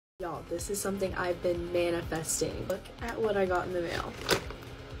Y'all, this is something I've been manifesting. Look at what I got in the mail.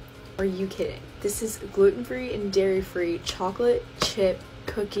 Are you kidding? This is gluten-free and dairy-free chocolate chip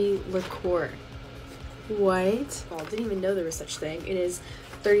cookie liqueur. What? Oh, didn't even know there was such thing. It is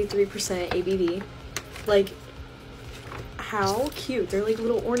 33% ABV. Like, how cute. They're like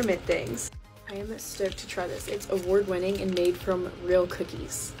little ornament things. I am stoked to try this. It's award-winning and made from real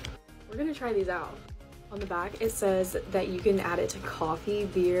cookies. We're gonna try these out. On the back, it says that you can add it to coffee,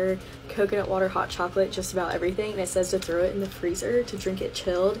 beer, coconut water, hot chocolate, just about everything. And it says to throw it in the freezer to drink it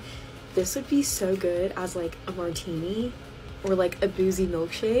chilled. This would be so good as like a martini or like a boozy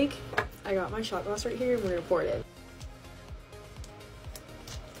milkshake. I got my shot glass right here and we're gonna pour it in.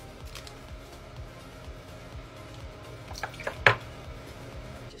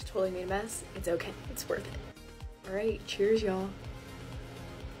 Just totally made a mess. It's okay. It's worth it. All right, cheers, y'all.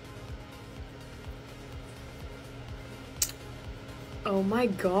 Oh my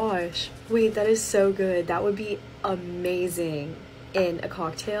gosh. Wait, that is so good. That would be amazing in a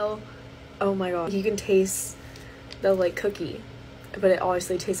cocktail. Oh my god. You can taste the like cookie, but it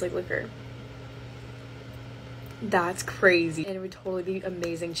obviously tastes like liquor. That's crazy. And it would totally be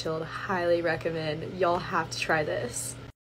amazing chilled. Highly recommend. Y'all have to try this.